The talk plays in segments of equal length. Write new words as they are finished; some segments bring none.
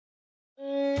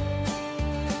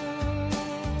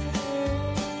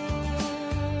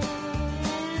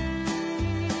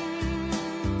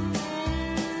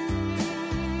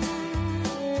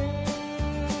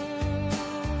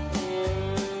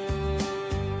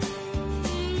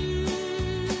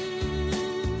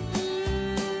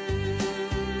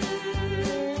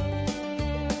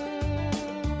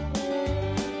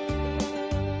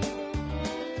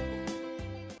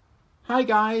Hi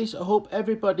guys, I hope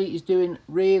everybody is doing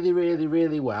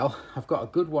really well. I've got a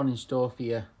good one in store for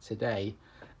you today.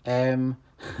 I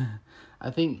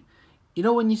think, you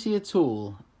know when you see a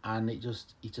tool and you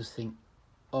just think,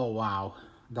 oh wow,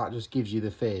 that just gives you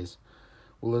the fizz.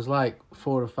 Well, there's like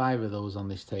 4 or 5 of those on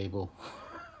this table.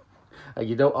 And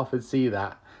you don't often see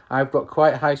that. I've got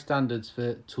quite high standards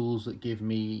for tools that give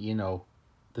me, you know,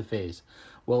 the fizz.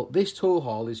 Well, this tool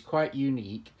haul is quite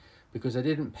unique because I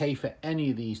didn't pay for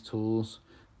any of these tools.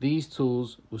 These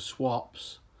tools were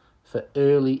swaps for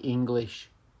early English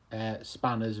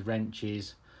spanners,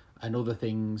 wrenches and other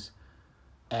things.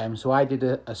 So I did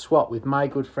a swap with my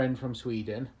good friend from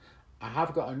Sweden. I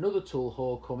have got another tool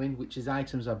haul coming, which is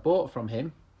items I bought from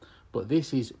him, but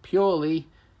this is purely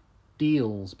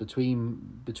deals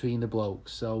between the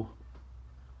blokes. So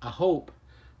I hope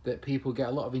that people get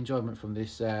a lot of enjoyment from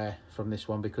this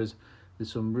one, because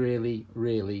there's some really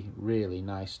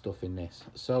nice stuff in this.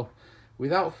 So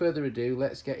without further ado,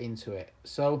 let's get into it.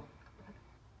 So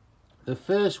the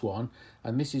first one,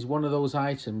 and this is one of those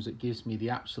items that gives me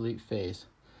the absolute fizz,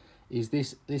 is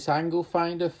this angle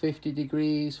finder. 50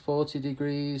 degrees, 40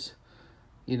 degrees,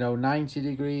 you know, 90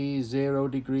 degrees, 0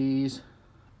 degrees.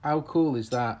 How cool is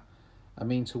that? I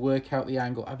mean, to work out the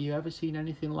angle. Have you ever seen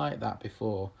anything like that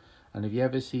before? And have you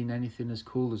ever seen anything as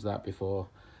cool as that before?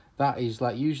 That is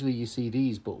like, usually you see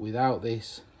these, but without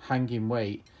this hanging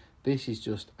weight, this is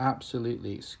just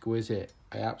absolutely exquisite.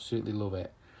 I absolutely love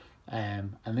it.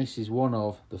 And this is one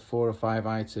of the 4 or 5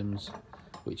 items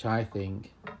which I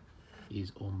think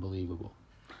is unbelievable.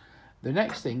 The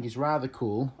next thing is rather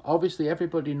cool. Obviously,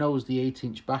 everybody knows the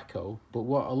 8-inch backhoe, but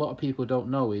what a lot of people don't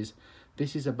know is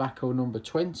this is a backhoe number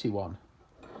 21.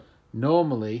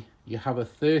 Normally, you have a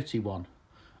 31,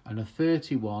 and a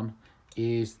 31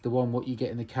 is the one what you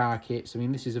get in the car kits. I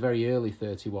mean, this is a very early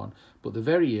 31, but the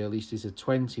very earliest is a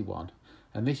 21,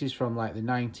 and this is from like the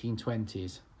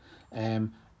 1920s,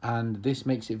 and this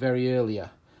makes it very earlier.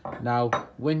 Now,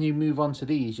 when you move on to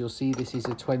these, you'll see this is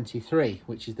a 23,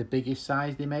 which is the biggest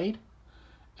size they made,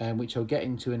 which I'll get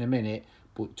into in a minute,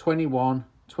 but 21,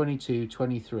 22,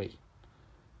 23.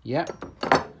 Yep.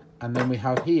 And then we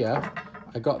have here,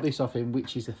 I got this off him,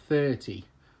 which is a 30,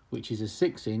 which is a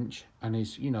 6-inch and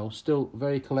is, you know, still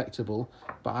very collectible,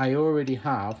 but I already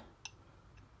have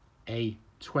a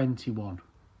 21.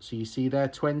 So you see there,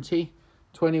 20,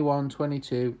 21,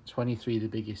 22, 23, the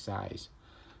biggest size.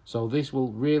 So this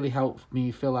will really help me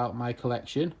fill out my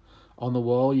collection. On the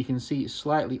wall, you can see it's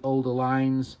slightly older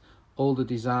lines, older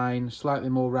design, slightly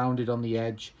more rounded on the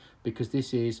edge, because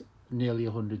this is nearly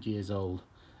 100 years old.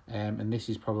 And this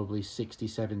is probably 60,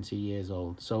 70 years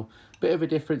old. So bit of a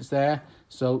difference there.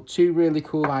 So 2 really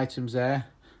cool items there.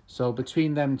 So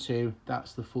between them 2,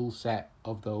 that's the full set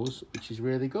of those, which is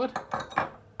really good.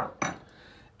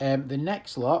 The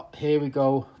next lot, here we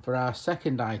go for our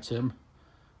second item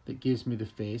that gives me the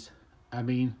fizz. I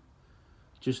mean,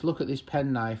 just look at this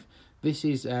penknife. This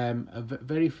is a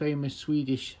very famous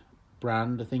Swedish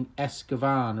brand, I think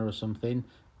Escovarna or something,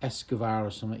 Escovar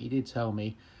or something, he did tell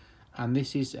me. And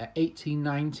this is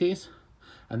 1890s,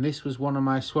 and this was one of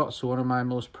my swaps, so one of my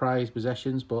most prized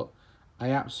possessions, but I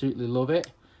absolutely love it.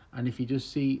 And if you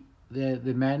just see the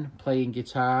men playing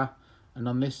guitar, and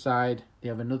on this side they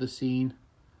have another scene,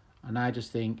 and I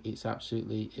just think it's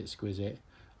absolutely exquisite,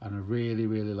 and I really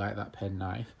like that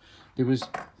penknife. There was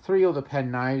 3 other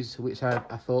penknives which I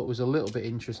thought was a little bit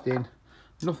interesting,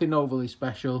 nothing overly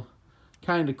special,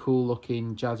 kind of cool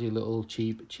looking, jazzy little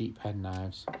cheap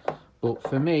penknives. But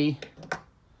for me,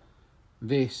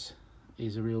 this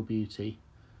is a real beauty.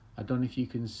 I don't know if you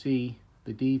can see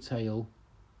the detail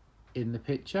in the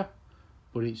picture,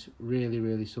 but it's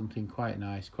really something quite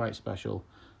nice, quite special.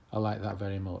 I like that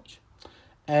very much.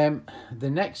 The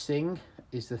next thing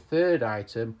is the third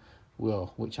item,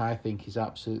 well, which I think is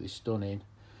absolutely stunning.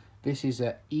 This is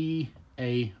a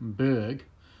E.A. Berg,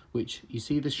 which you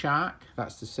see the shark,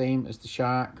 that's the same as the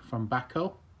shark from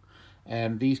backhoe.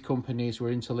 These companies were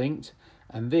interlinked,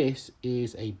 and this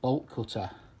is a bolt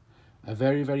cutter, a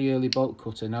very early bolt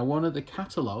cutter. Now, one of the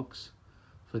catalogues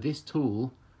for this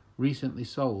tool recently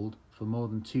sold for more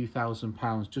than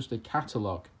 £2,000, just a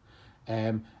catalogue,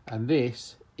 and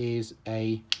this is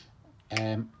a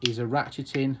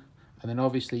ratcheting, and then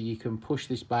obviously you can push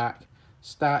this back,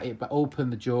 start it, but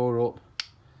open the jaw up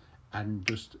and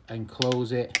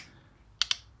close it,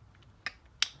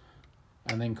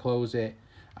 and then close it.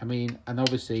 I mean, and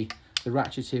obviously the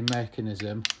ratcheting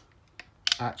mechanism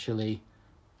actually,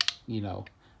 you know,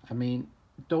 I mean,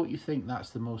 don't you think that's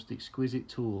the most exquisite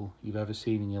tool you've ever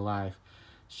seen in your life?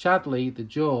 Sadly, the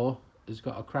jaw has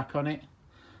got a crack on it,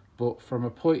 but from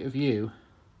a point of view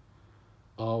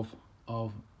of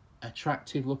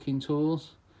attractive looking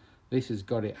tools, this has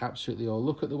got it absolutely all.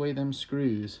 Look at the way them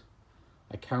screws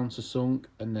are countersunk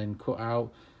and then cut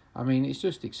out. I mean, it's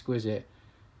just exquisite.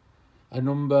 A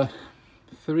number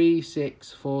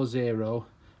 3640,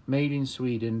 made in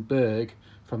Sweden, Berg,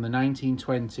 from the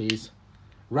 1920s,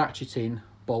 ratcheting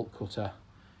bolt cutter.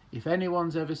 If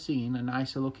anyone's ever seen a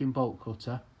nicer looking bolt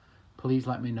cutter, please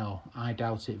let me know. I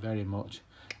doubt it very much.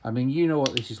 I mean, you know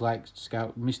what this is like,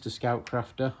 Mr. Scout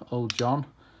Crafter, old John.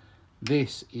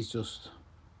 This is just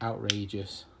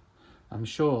outrageous. I'm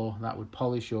sure that would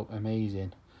polish up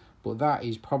amazing. But that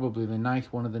is probably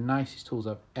one of the nicest tools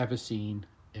I've ever seen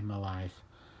in my life.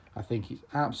 I think it's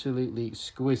absolutely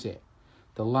exquisite.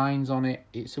 The lines on it,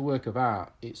 it's a work of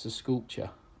art. It's a sculpture.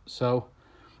 So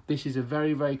this is a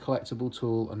very, very collectible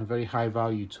tool and a very high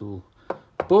value tool.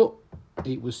 But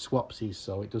it was Swapsies,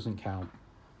 so it doesn't count.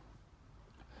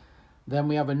 Then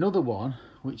we have another one,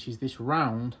 which is this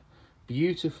round,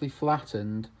 beautifully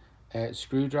flattened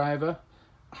screwdriver.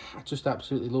 I just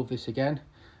absolutely love this again.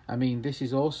 I mean, this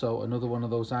is also another one of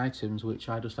those items which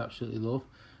I just absolutely love.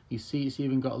 You see it's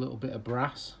even got a little bit of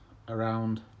brass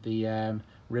around the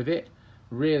rivet.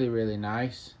 Really, really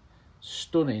nice.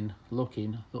 Stunning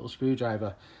looking little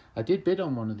screwdriver. I did bid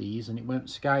on one of these and it went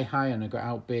sky high and I got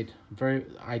outbid. Very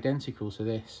identical to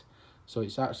this. So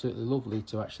it's absolutely lovely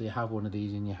to actually have one of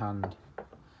these in your hand.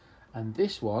 And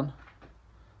this one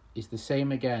is the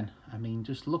same again. I mean,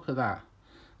 just look at that.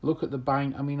 Look at the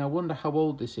bind. I mean, I wonder how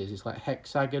old this is. It's like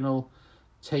hexagonal,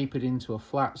 tapered into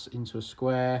a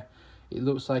square. It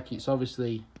looks like it's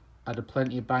obviously had a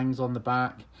plenty of bangs on the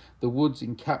back. The wood's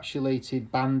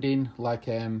encapsulated banding like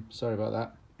sorry about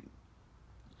that.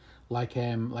 Like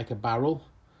a barrel.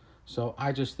 So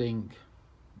I just think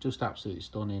just absolutely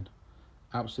stunning.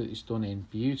 Absolutely stunning.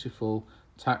 Beautiful,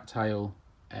 tactile,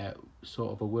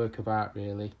 sort of a work of art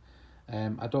really.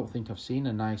 I don't think I've seen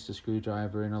a nicer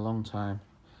screwdriver in a long time.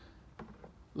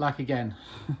 Like again,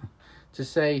 to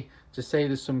say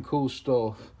there's some cool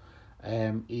stuff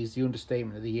is the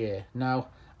understatement of the year. Now,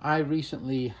 I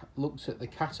recently looked at the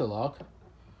catalogue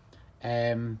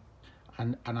and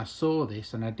I saw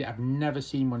this, and I've never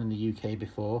seen one in the UK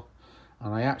before,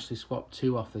 and I actually swapped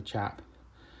two off the chap.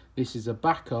 This is a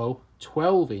Bahco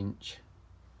 12-inch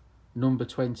number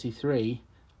 23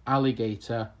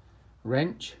 alligator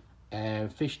wrench,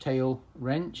 fishtail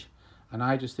wrench, and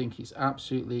I just think it's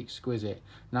absolutely exquisite.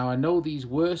 Now, I know these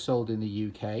were sold in the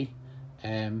UK.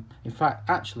 In fact,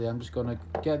 actually, I'm just going to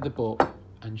get the book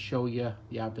and show you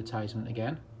the advertisement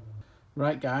again.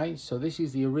 Right, guys, so this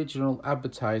is the original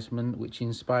advertisement which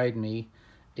inspired me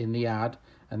in the ad,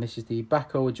 and this is the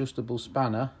Bahco adjustable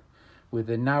spanner with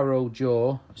a narrow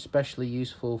jaw, especially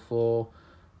useful for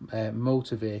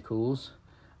motor vehicles.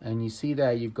 And you see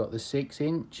there you've got the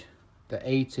 6-inch, the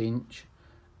 8-inch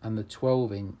and the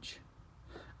 12-inch.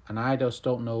 And I just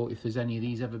don't know if there's any of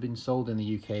these ever been sold in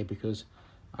the UK, because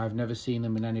I've never seen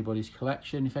them in anybody's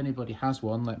collection. If anybody has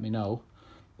one, let me know.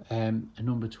 A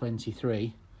number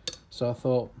 23. So I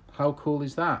thought, how cool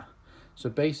is that? So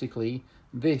basically,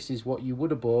 this is what you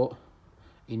would have bought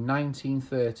in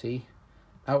 1930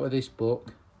 out of this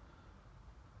book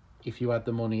if you had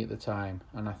the money at the time.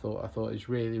 And I thought it was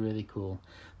really, really cool.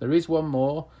 There is one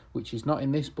more which is not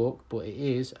in this book, but it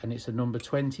is, and it's a number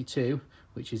 22,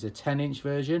 which is a 10-inch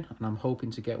version, and I'm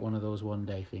hoping to get one of those one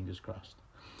day, fingers crossed.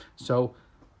 So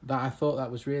that, I thought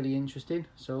that was really interesting.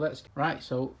 So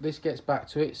so this gets back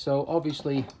to it. So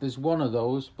obviously there's one of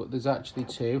those, but there's actually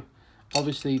two.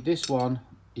 Obviously this one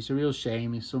is a real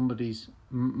shame if somebody's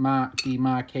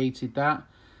demarcated that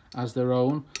as their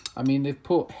own. I mean, they've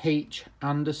put H.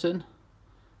 Henderson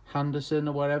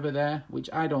or whatever there, which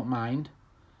I don't mind.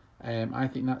 I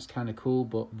think that's kind of cool,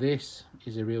 but this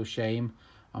is a real shame.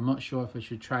 I'm not sure if I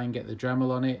should try and get the Dremel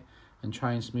on it and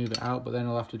try and smooth it out, but then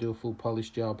I'll have to do a full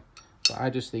polish job. But I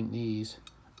just think these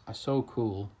are so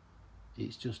cool.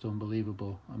 It's just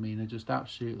unbelievable. I mean, they're just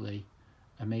absolutely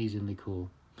amazingly cool.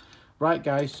 Right,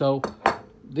 guys, so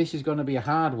this is going to be a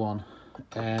hard one.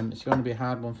 It's going to be a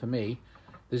hard one for me.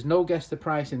 There's no guess the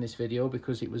price in this video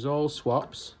because it was all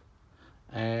swaps.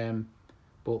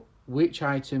 But which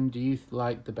item do you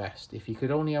like the best? If you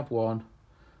could only have one,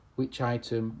 which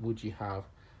item would you have?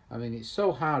 I mean, it's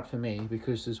so hard for me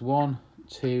because there's 1,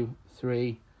 2,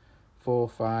 3, 4,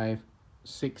 5,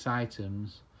 6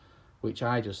 items which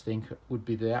I just think would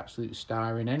be the absolute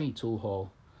star in any tool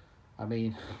haul. I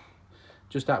mean,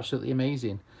 just absolutely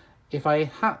amazing. If I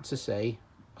had to say,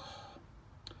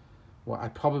 well,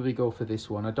 I'd probably go for this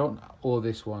one. Or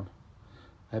this one.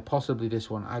 Possibly this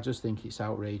one. I just think it's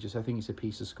outrageous. I think it's a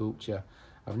piece of sculpture.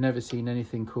 I've never seen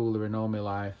anything cooler in all my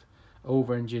life.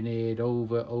 Over-engineered,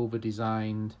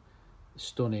 over-designed.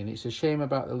 stunning. It's a shame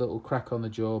about the little crack on the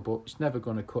jaw, but it's never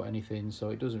going to cut anything, so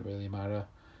it doesn't really matter.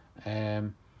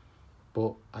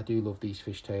 But I do love these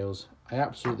fishtails. I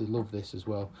absolutely love this as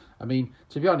well. I mean,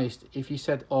 to be honest, if you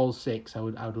said all 6, I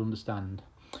would understand.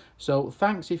 So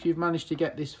thanks if you've managed to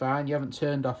get this far and you haven't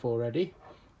turned off already.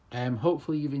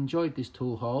 Hopefully you've enjoyed this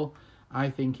tool haul. I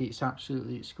think it's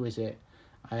absolutely exquisite,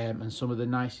 and some of the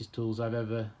nicest tools I've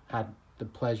ever had the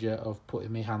pleasure of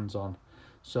putting my hands on.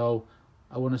 So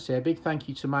I want to say a big thank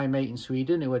you to my mate in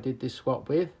Sweden who I did this swap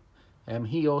with.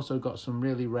 He also got some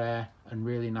really rare and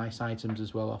really nice items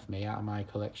as well off me, out of my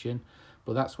collection.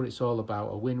 But that's what it's all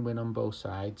about, a win-win on both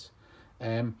sides.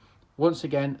 Once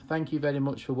again, thank you very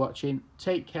much for watching.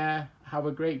 Take care, have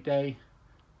a great day.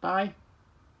 Bye.